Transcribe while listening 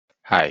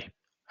Hi,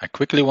 I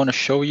quickly want to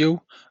show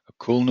you a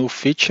cool new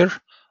feature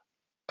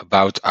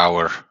about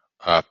our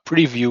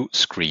preview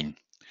screen.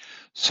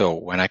 So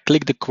when I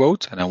click the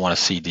quote and I want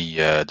to see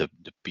the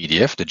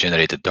PDF, the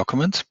generated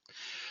document,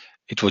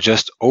 it will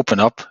just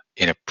open up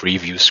in a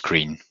preview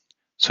screen.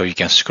 So you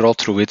can scroll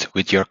through it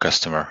with your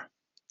customer.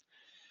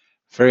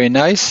 Very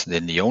nice.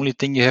 Then the only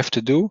thing you have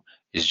to do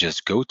is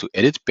just go to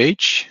Edit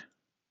Page,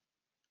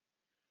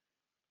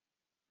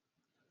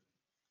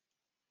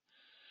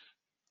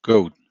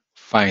 go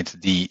find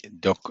the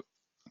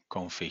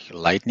doc.config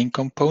Lightning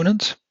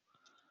component,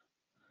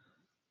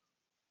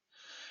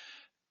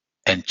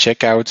 and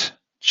check out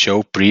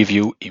Show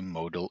Preview in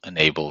Modal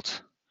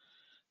Enabled.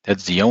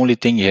 That's the only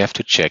thing you have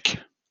to check.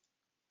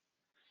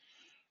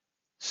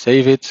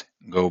 Save it,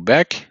 go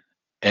back,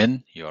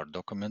 and your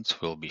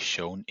documents will be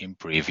shown in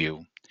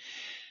preview.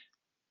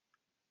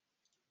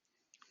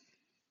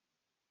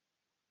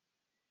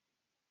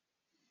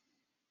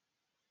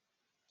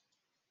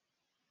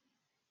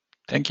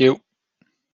 Thank you.